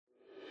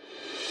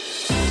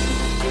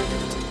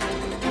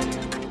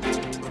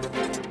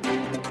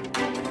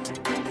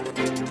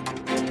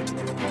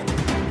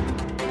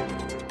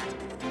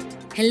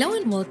Hello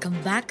and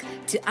welcome back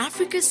to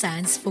Africa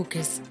Science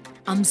Focus.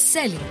 I'm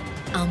Sally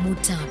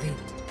Amutabi.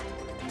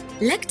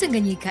 Lake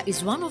Tanganyika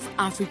is one of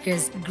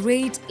Africa's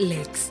great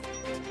lakes.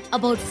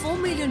 About 4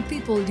 million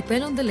people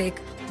depend on the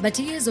lake, but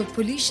years of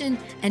pollution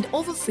and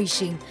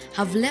overfishing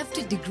have left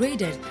it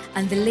degraded,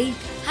 and the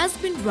lake has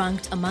been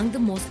ranked among the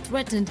most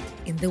threatened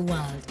in the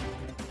world.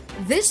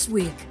 This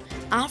week,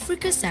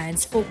 Africa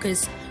Science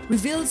Focus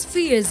reveals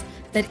fears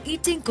that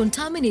eating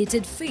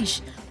contaminated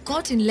fish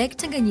caught in Lake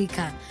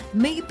Tanganyika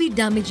may be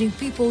damaging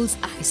people's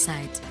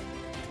eyesight.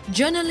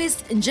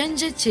 Journalist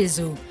Njenje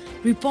Chezo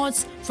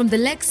reports from the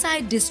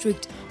lakeside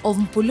district of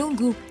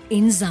Mpulungu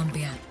in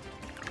Zambia.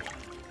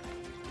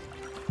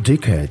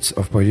 Decades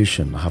of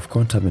pollution have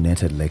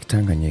contaminated Lake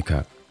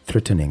Tanganyika,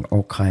 threatening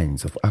all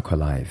kinds of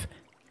aqualife.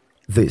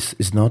 This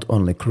is not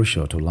only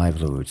crucial to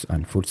livelihoods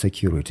and food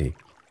security,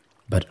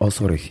 but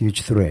also a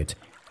huge threat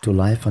to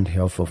life and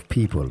health of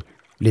people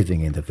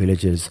living in the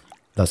villages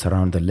that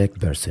surround the lake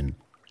basin.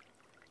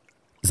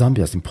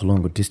 Zambia's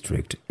Mpulungu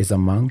district is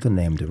among the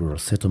named rural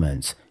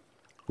settlements,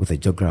 with a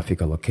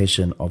geographical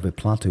location of a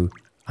plateau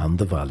and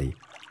the valley.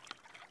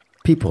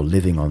 People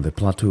living on the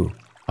plateau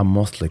are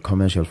mostly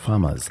commercial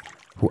farmers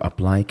who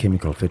apply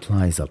chemical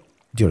fertilizer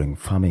during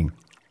farming.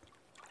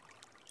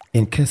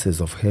 In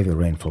cases of heavy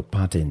rainfall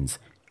patterns,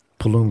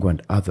 Mpulungu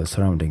and other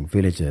surrounding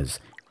villages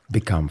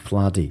become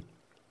floody.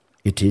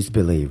 It is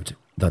believed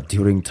that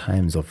during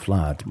times of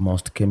flood,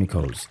 most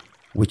chemicals,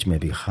 which may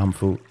be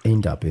harmful,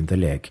 end up in the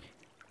lake,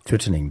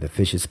 threatening the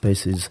fish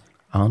species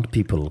and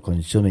people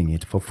consuming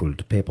it for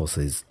food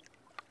purposes.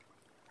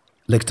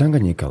 Lake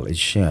Tanganyika is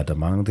shared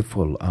among the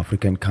 4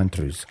 African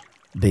countries,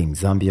 being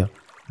Zambia,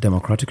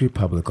 Democratic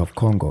Republic of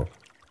Congo,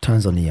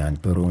 Tanzania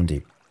and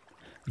Burundi.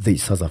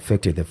 This has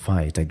affected the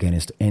fight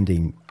against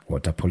ending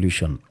water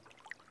pollution.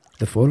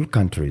 The 4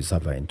 countries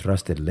have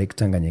entrusted Lake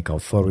Tanganyika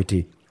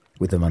Authority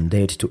with a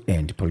mandate to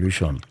end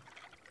pollution.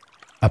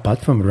 Apart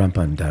from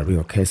rampant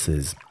diarrheal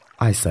cases,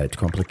 eyesight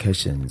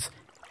complications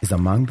is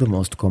among the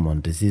most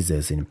common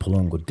diseases in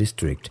Mpulungu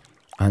district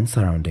and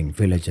surrounding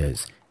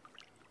villages.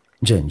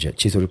 Njenje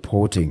Chezo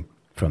reporting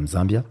from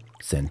Zambia,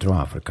 Central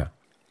Africa.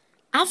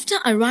 After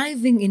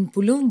arriving in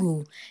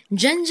Mpulungu,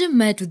 Njenje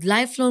met with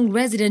lifelong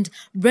resident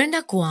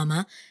Brenda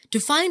Kwama to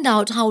find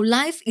out how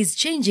life is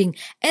changing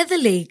at the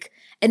lake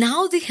and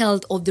how the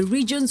health of the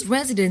region's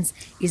residents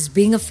is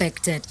being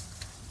affected.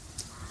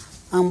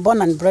 I'm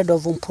born and bred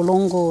of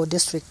Mpulungu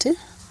district.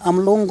 I'm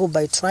Lungu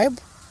by tribe.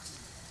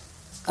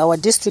 Our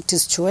district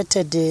is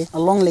situated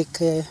along Lake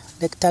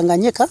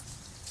Tanganyika,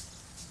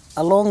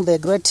 along the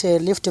Great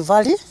Rift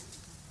Valley.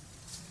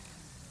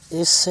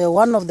 It's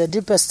one of the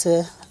deepest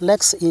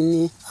lakes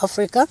in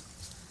Africa,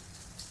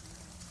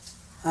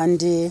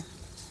 and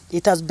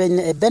it has been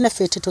a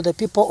benefit to the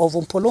people of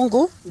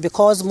Mpulungu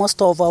because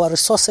most of our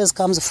resources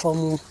comes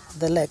from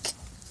the lake.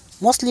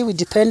 Mostly we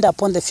depend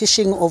upon the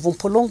fishing of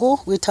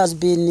Mpulungu, which has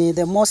been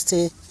the most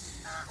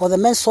or the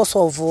main source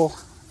of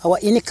our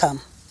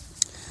income.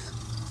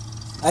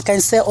 I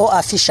can say all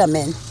are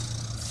fishermen,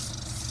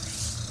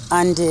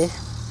 and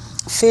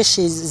fish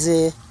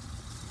is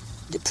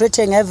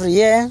depleting every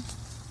year.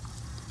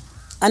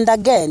 And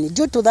again,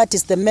 due to that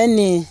is the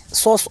main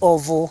source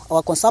of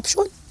our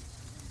consumption.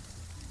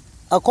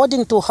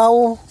 According to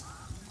how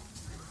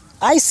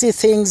I see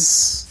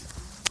things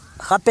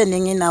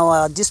happening in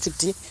our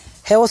district,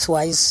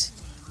 health-wise,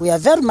 we are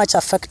very much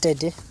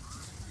affected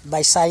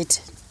by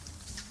sight.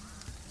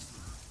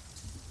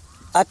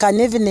 I can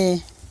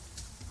even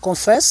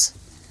confess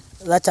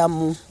that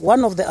I'm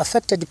one of the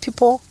affected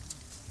people.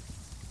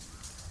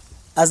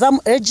 As I'm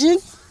aging,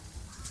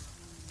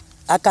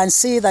 I can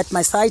see that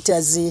my sight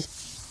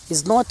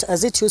is not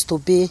as it used to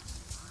be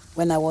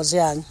when I was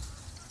young.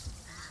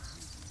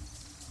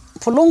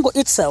 Mpulungu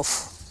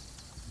itself,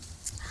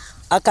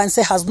 I can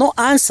say, has no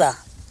answer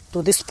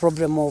to this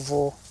problem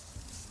of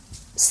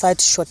sight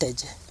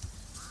shortage.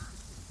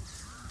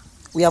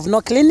 We have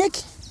no clinic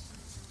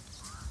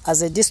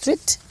as a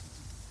district,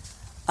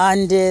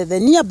 and the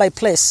nearby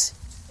place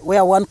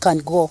where one can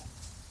go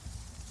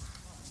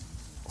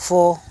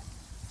for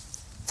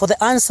the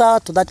answer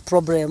to that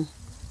problem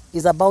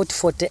is about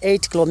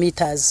 48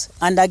 kilometers.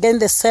 And again,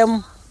 the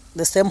same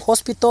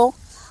hospital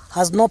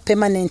has no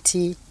permanent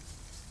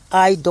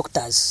eye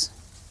doctors.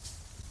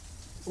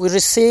 We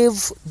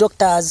receive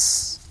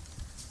doctors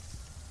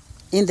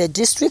in the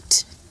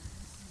district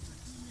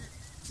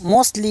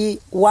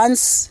mostly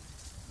once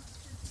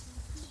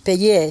per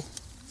year.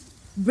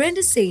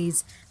 Brenda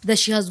says that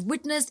she has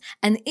witnessed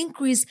an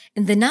increase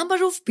in the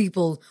number of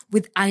people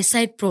with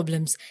eyesight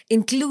problems,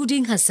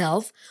 including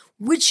herself,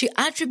 which she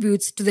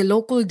attributes to the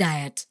local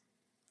diet.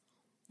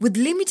 With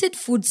limited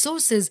food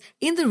sources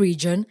in the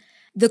region,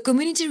 the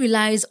community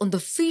relies on the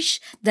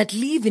fish that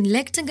live in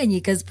Lake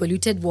Tanganyika's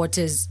polluted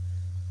waters.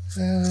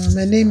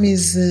 My name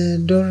is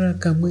Dora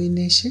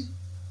Kamweneshe,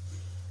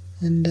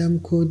 and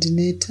I'm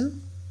coordinator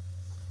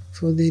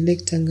for the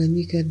Lake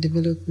Tanganyika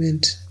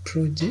Development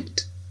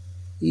Project.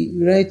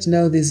 Right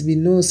now, there's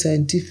been no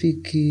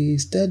scientific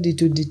study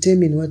to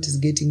determine what is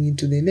getting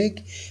into the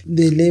lake,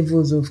 the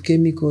levels of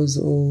chemicals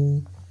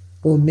or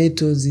or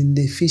metals in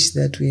the fish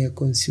that we are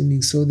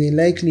consuming. So the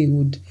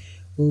likelihood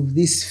of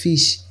this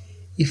fish,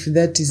 if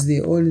that is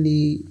the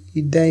only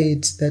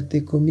diet that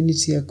the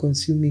community are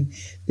consuming,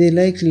 the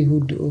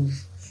likelihood of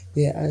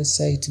their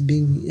eyesight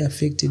being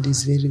affected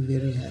is very,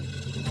 very high.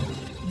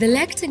 The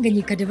Lake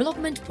Tanganyika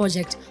Development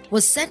Project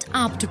was set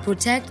up to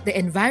protect the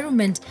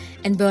environment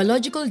and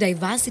biological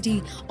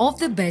diversity of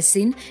the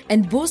basin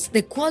and boost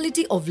the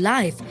quality of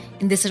life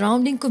in the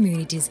surrounding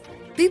communities.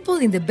 People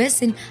in the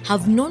basin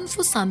have known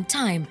for some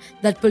time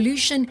that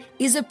pollution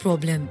is a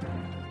problem.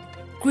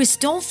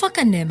 Christopher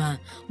Kanema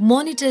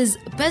monitors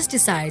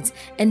pesticides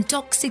and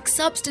toxic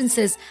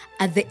substances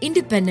at the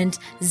independent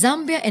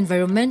Zambia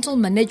Environmental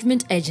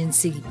Management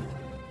Agency.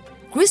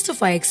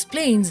 Christopher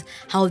explains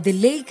how the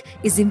lake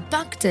is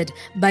impacted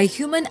by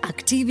human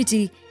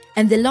activity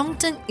and the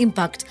long-term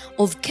impact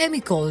of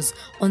chemicals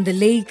on the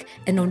lake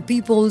and on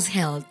people's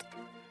health.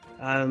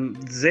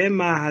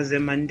 ZEMA has a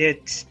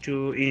mandate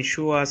to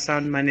ensure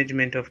sound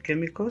management of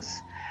chemicals,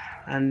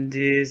 and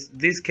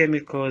these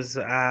chemicals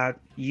are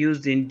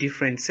used in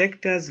different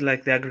sectors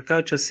like the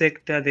agricultural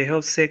sector, the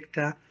health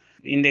sector.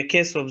 In the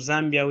case of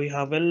Zambia, we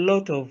have a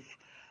lot of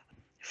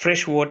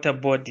freshwater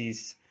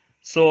bodies.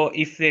 So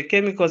if the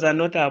chemicals are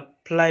not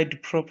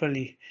applied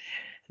properly,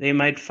 they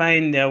might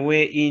find their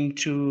way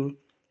into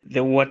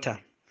the water,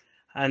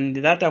 and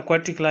that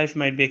aquatic life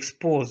might be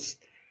exposed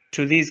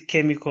to these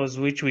chemicals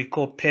which we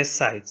call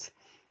pesticides.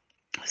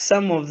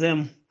 Some of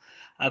them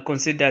are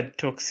considered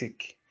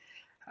toxic,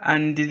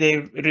 and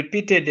the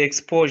repeated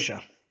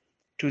exposure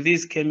to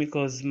these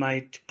chemicals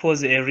might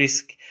pose a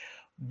risk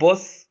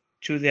both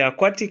to the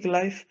aquatic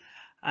life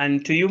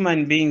and to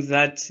human beings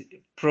that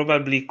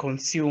probably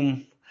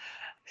consume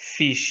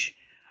fish.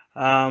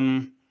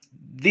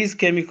 These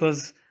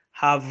chemicals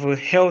have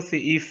health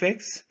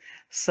effects,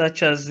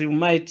 such as you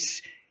might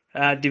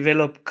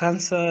develop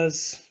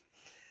cancers,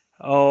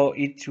 or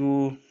it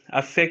will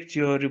affect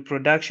your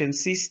reproduction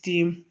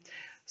system.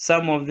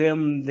 Some of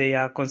them, they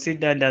are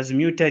considered as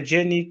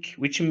mutagenic,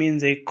 which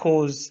means they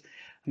cause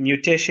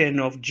mutation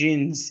of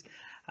genes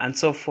and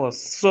so forth.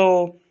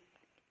 So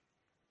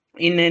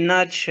in a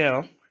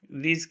nutshell,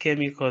 these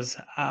chemicals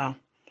are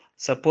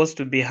supposed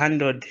to be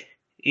handled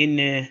in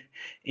a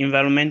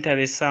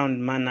environmentally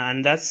sound manner,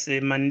 and that's the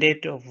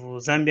mandate of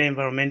Zambia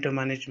Environmental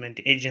Management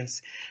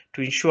Agency,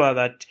 to ensure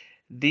that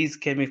these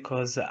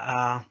chemicals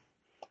are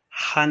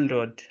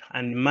handled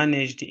and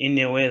managed in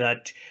a way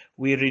that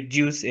we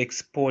reduce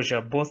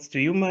exposure both to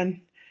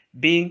human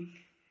being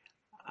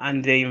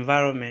and the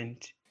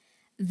environment.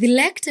 The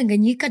Lake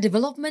Tanganyika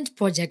Development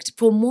Project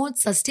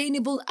promotes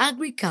sustainable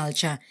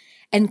agriculture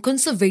and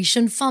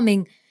conservation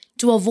farming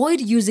to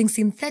avoid using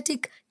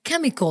synthetic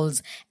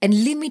chemicals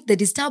and limit the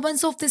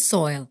disturbance of the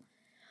soil.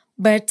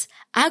 But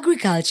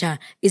agriculture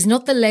is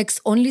not the lake's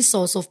only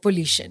source of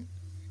pollution.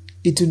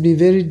 It would be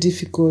very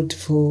difficult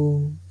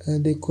for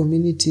the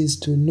communities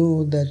to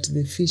know that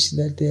the fish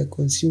that they are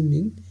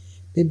consuming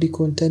may be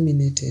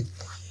contaminated.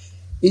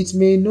 It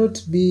may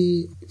not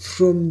be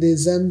from the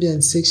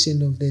Zambian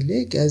section of the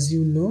lake. As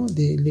you know,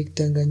 the Lake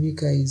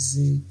Tanganyika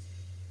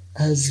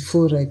has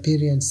 4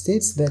 riparian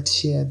states that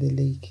share the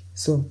lake.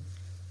 So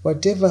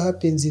whatever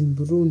happens in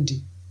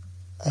Burundi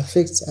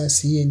affects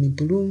us here in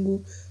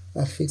Mpulungu,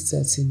 affects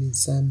us in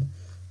Nsamba.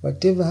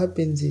 Whatever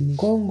happens in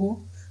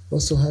Congo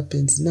also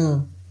happens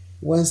now.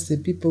 Once the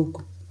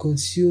people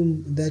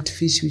consume that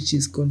fish which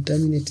is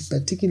contaminated,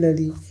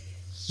 particularly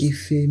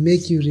if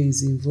mercury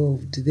is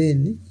involved,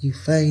 then you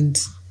find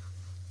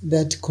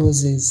that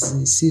causes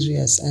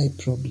serious eye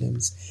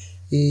problems.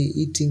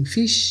 Eating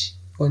fish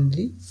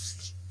only,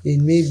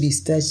 and maybe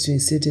starch to a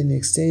certain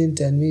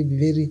extent, and maybe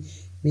very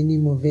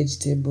minimal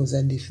vegetables,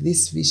 and if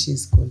this fish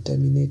is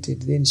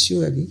contaminated, then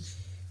surely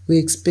we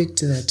expect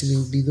that there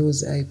will be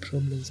those eye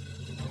problems.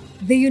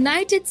 The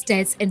United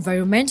States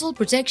Environmental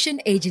Protection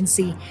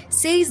Agency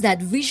says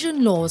that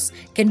vision loss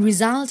can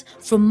result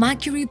from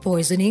mercury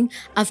poisoning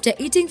after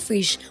eating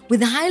fish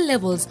with high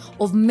levels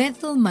of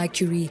methyl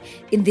mercury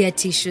in their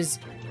tissues.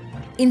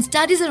 In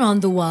studies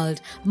around the world,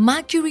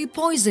 mercury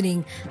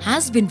poisoning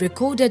has been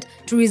recorded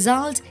to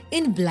result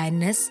in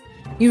blindness,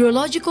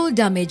 neurological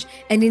damage,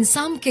 and in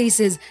some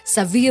cases,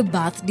 severe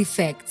birth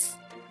defects.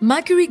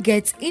 Mercury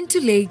gets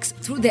into lakes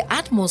through the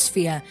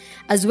atmosphere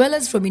as well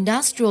as from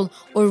industrial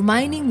or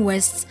mining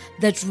wastes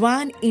that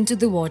run into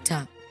the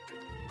water.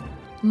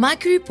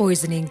 Mercury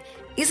poisoning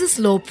is a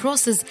slow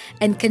process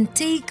and can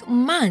take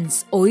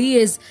months or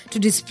years to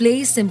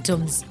display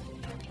symptoms.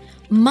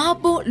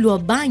 Mabo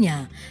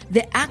Luabanya,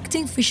 the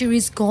acting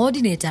fisheries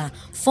coordinator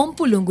from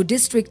Mpulungu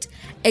district,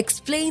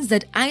 explains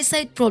that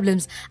eyesight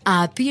problems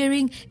are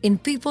appearing in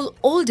people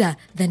older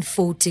than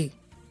 40.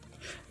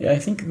 I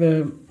think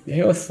the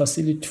health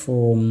facility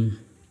for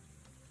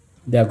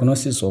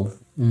diagnosis of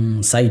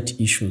sight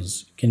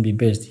issues can be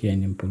based here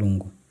in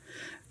Mpulungu.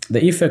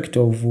 The effect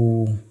of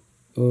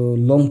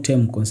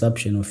long-term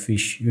consumption of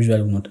fish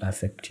usually will not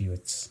affect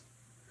youths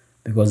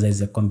because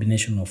there's a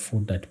combination of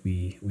food that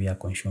we are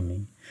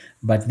consuming.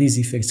 But these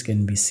effects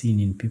can be seen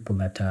in people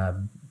that are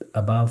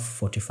above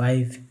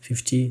 45,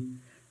 50,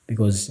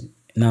 because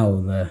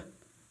now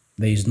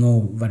there is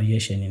no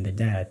variation in the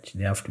diet.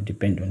 They have to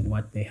depend on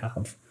what they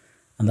have.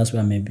 And that's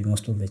where maybe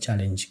most of the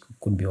challenge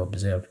could be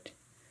observed.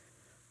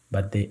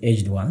 But the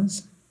aged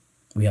ones,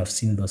 we have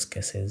seen those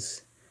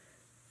cases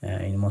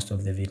in most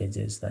of the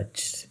villages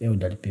that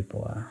elderly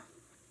people are.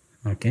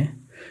 Okay,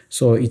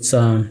 so it's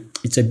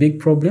a big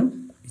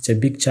problem. It's a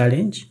big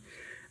challenge,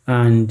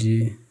 and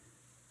the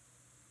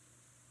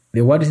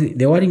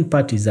worrying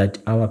part is that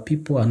our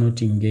people are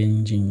not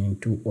engaging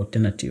into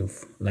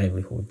alternative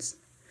livelihoods.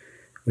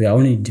 We are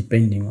only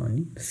depending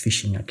on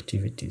fishing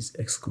activities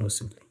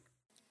exclusively.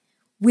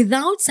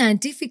 Without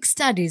scientific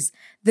studies,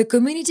 the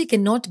community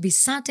cannot be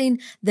certain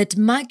that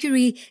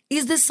mercury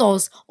is the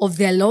source of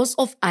their loss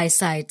of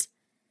eyesight.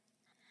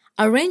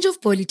 A range of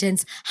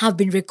pollutants have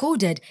been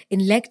recorded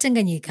in Lake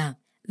Tanganyika.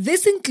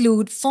 These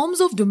include forms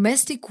of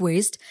domestic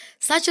waste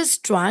such as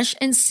trash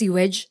and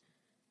sewage,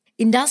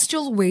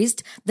 industrial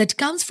waste that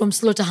comes from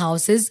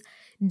slaughterhouses,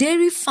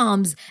 dairy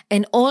farms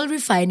and oil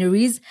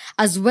refineries,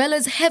 as well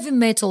as heavy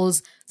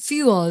metals,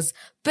 fuels,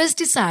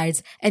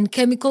 pesticides and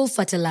chemical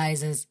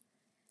fertilizers.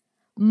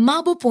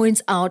 Mabo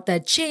points out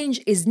that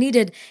change is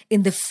needed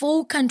in the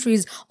 4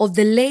 countries of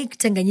the Lake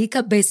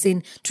Tanganyika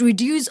basin to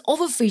reduce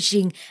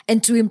overfishing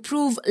and to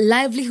improve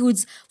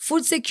livelihoods,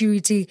 food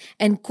security,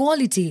 and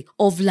quality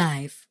of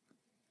life.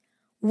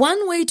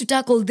 One way to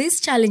tackle these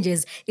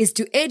challenges is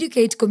to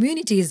educate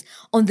communities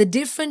on the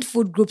different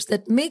food groups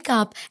that make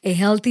up a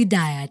healthy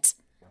diet.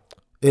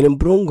 In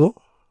Mpulungu,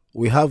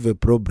 we have a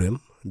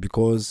problem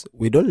because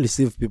we don't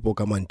receive people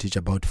come and teach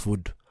about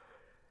food.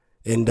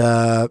 And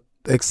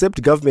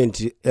except government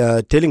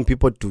telling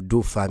people to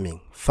do farming.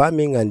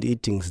 Farming and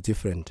eating is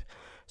different.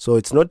 So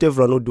it's not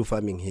everyone who do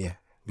farming here.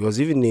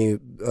 Because even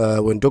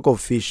when talk of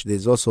fish,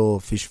 there's also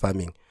fish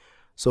farming.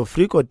 So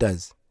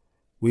freequarters,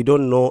 we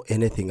don't know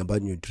anything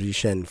about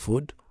nutrition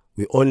food.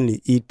 We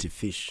only eat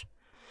fish.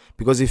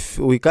 Because if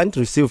we can't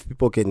receive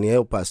people can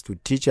help us to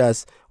teach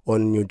us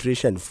on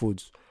nutrition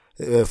food,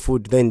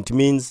 then it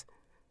means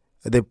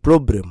the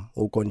problem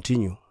will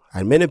continue.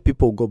 And many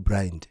people go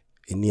blind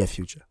in near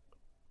future.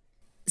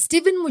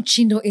 Stephen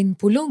Muchindo in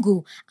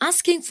Mpulungu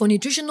asking for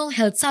nutritional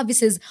health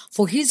services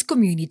for his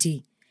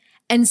community.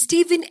 And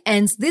Stephen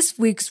ends this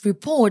week's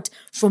report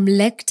from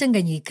Lake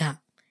Tanganyika.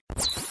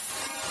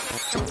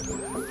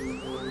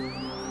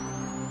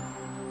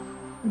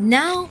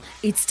 Now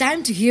it's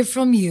time to hear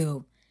from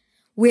you.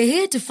 We're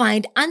here to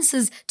find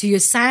answers to your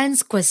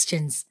science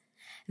questions.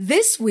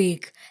 This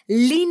week,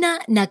 Lina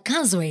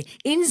Nakazwe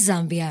in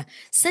Zambia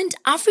sent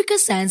Africa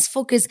Science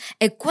Focus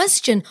a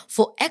question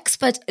for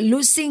expert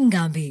Lucy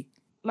Ngambi.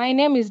 My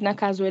name is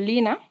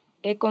Nakazwelina,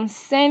 a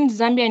concerned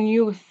Zambian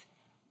youth.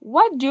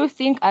 What do you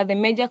think are the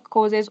major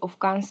causes of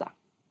cancer?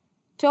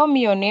 Tell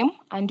me your name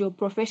and your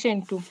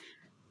profession too.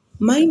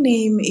 My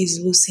name is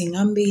Lucy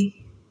Ngambi.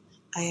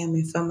 I am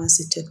a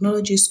pharmacy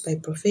technologist by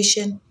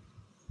profession.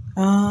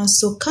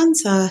 So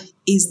cancer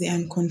is the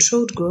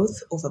uncontrolled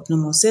growth of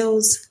abnormal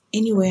cells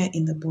anywhere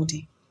in the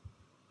body.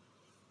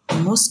 The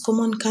most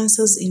common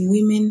cancers in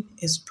women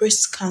is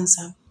breast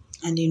cancer,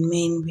 and in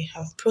men we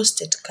have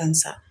prostate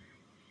cancer.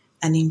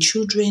 And in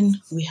children,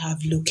 we have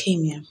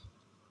leukemia.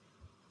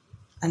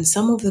 And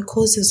some of the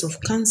causes of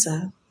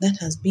cancer that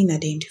has been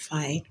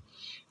identified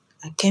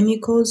are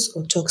chemicals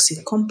or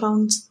toxic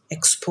compounds,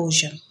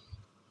 exposure,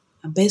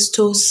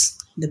 asbestos,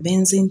 the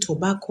benzene,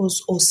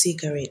 tobaccos, or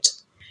cigarette.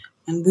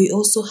 And we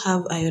also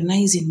have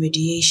ionizing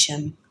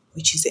radiation,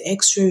 which is the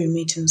X-ray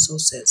emitting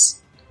sources.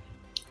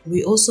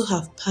 We also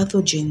have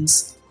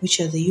pathogens, which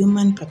are the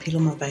human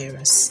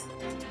papillomavirus.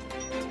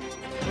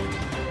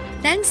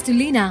 Thanks to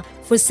Lina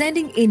for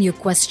sending in your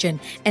question,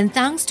 and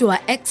thanks to our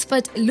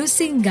expert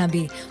Lucy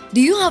Ngambi.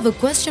 Do you have a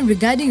question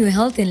regarding your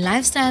health and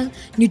lifestyle,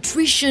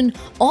 nutrition,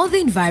 or the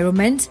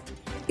environment?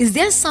 Is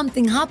there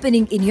something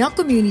happening in your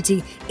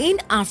community in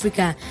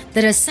Africa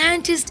that a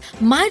scientist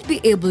might be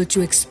able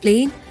to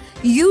explain?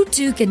 You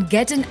too can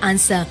get an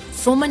answer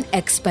from an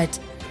expert.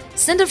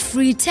 Send a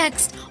free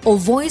text or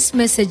voice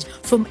message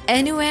from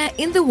anywhere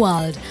in the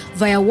world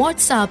via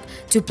WhatsApp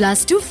to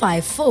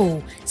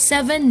 +254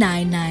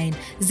 799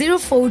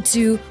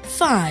 042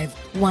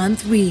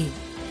 513.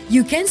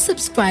 You can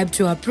subscribe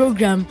to our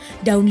program,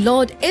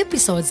 download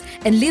episodes,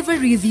 and leave a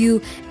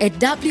review at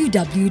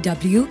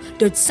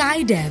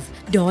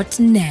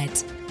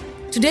www.scidev.net.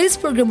 Today's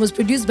program was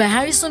produced by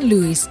Harrison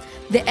Lewis.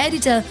 The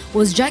editor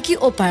was Jackie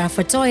Opara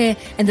Fatoye,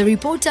 and the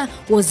reporter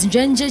was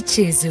Njenje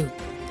Chezu.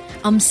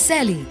 I'm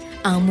Sally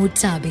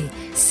Amutabi.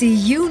 See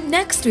you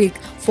next week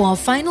for our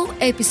final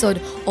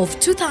episode of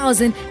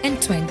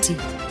 2020.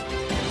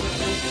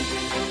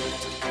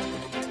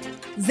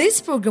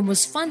 This program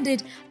was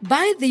funded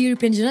by the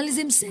European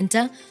Journalism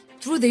Centre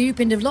through the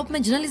European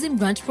Development Journalism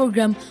Grant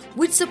Programme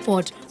with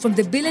support from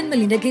the Bill and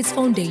Melinda Gates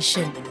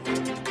Foundation.